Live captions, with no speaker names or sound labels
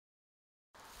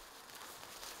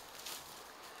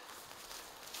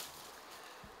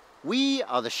We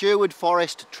are the Sherwood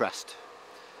Forest Trust.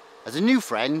 As a new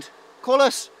friend, call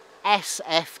us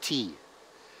SFT.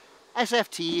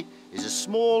 SFT is a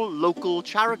small local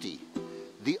charity,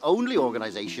 the only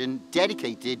organisation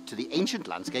dedicated to the ancient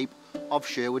landscape of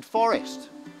Sherwood Forest.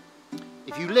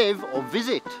 If you live or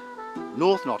visit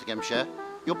North Nottinghamshire,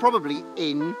 you're probably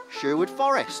in Sherwood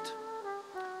Forest.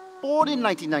 Born in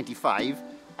 1995,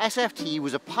 SFT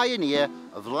was a pioneer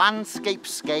of landscape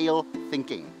scale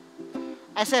thinking.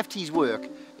 SFT's work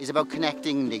is about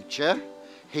connecting nature,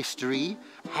 history,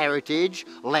 heritage,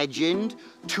 legend,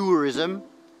 tourism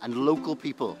and local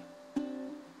people.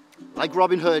 Like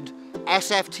Robin Hood,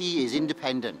 SFT is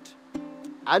independent.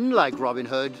 Unlike Robin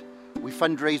Hood, we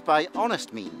fundraise by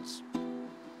honest means.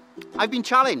 I've been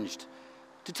challenged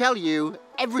to tell you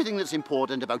everything that's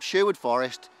important about Sherwood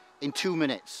Forest in 2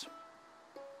 minutes.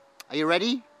 Are you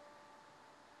ready?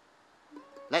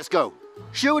 Let's go.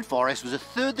 Sherwood Forest was a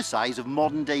third the size of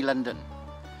modern-day London.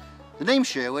 The name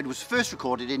Sherwood was first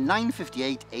recorded in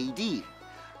 958 AD.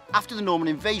 After the Norman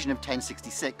invasion of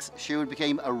 1066, Sherwood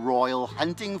became a royal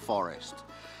hunting forest.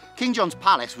 King John's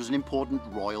palace was an important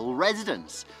royal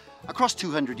residence. Across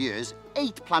 200 years,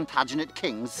 8 Plantagenet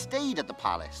kings stayed at the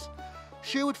palace.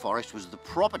 Sherwood Forest was the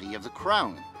property of the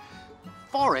crown.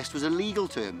 Forest was a legal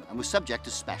term and was subject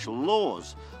to special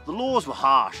laws. The laws were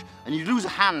harsh and you'd lose a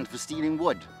hand for stealing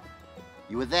wood.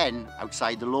 You were then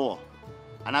outside the law,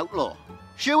 an outlaw.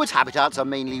 Sherwood's habitats are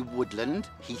mainly woodland,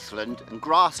 heathland and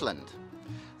grassland.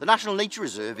 The National Nature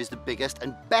Reserve is the biggest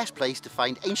and best place to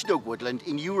find ancient oak woodland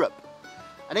in Europe.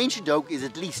 An ancient oak is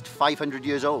at least 500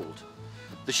 years old.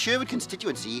 The Sherwood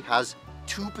constituency has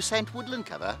 2% woodland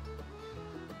cover.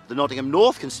 The Nottingham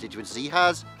North constituency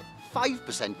has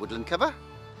 5% woodland cover.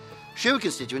 Sherwood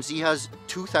constituency has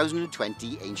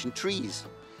 2,020 ancient trees.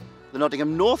 The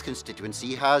Nottingham North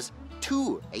constituency has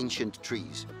 2 ancient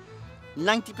trees.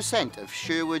 90% of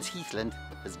Sherwood's heathland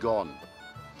has gone.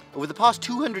 Over the past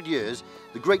 200 years,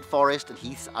 the Great Forest and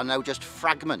heaths are now just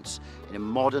fragments in a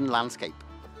modern landscape.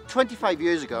 25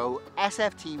 years ago,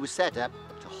 SFT was set up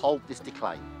to halt this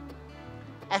decline.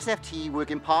 SFT work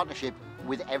in partnership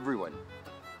with everyone.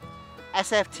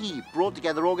 SFT brought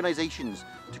together organisations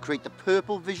to create the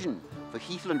Purple Vision for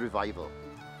Heathland Revival.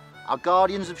 Our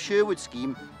Guardians of Sherwood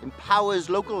scheme empowers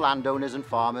local landowners and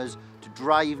farmers to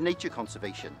drive nature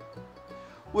conservation.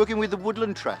 Working with the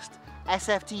Woodland Trust,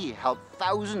 SFT helped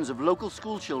thousands of local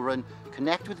school children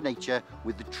connect with nature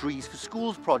with the Trees for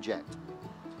Schools project.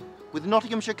 With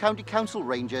Nottinghamshire County Council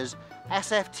Rangers,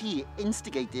 SFT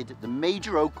instigated the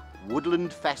Major Oak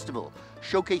Woodland Festival,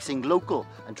 showcasing local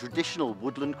and traditional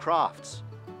woodland crafts.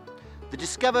 The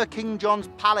Discover King John's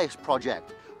Palace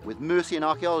project with Mercy and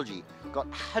Archaeology got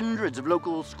hundreds of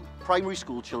local primary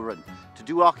school children to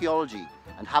do archaeology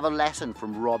and have a lesson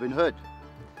from Robin Hood.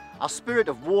 Our Spirit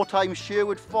of Wartime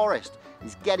Sherwood Forest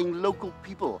is getting local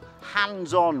people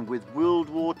hands-on with World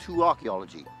War II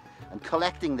archaeology and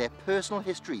collecting their personal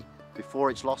history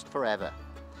before it's lost forever.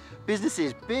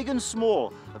 Businesses big and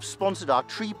small have sponsored our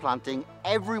tree planting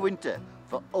every winter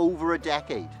for over a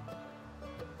decade.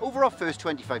 Over our first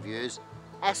 25 years,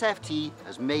 SFT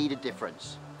has made a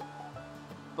difference.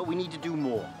 But we need to do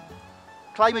more.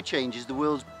 Climate change is the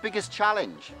world's biggest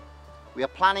challenge. We are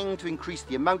planning to increase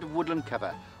the amount of woodland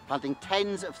cover, planting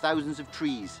tens of thousands of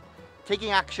trees,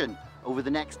 taking action over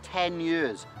the next 10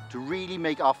 years to really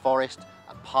make our forest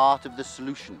a part of the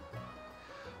solution.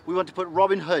 We want to put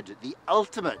Robin Hood, the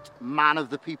ultimate man of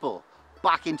the people,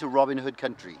 back into Robin Hood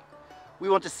country. We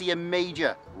want to see a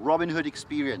major Robin Hood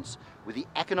experience with the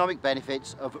economic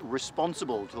benefits of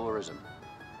responsible tourism.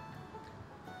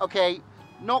 Okay,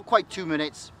 not quite 2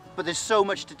 minutes, but there's so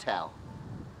much to tell.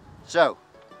 So,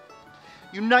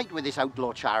 unite with this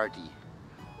outlaw charity.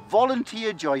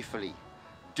 Volunteer joyfully.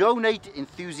 Donate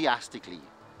enthusiastically.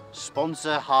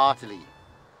 Sponsor heartily.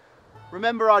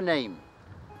 Remember our name,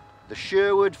 the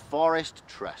Sherwood Forest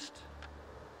Trust.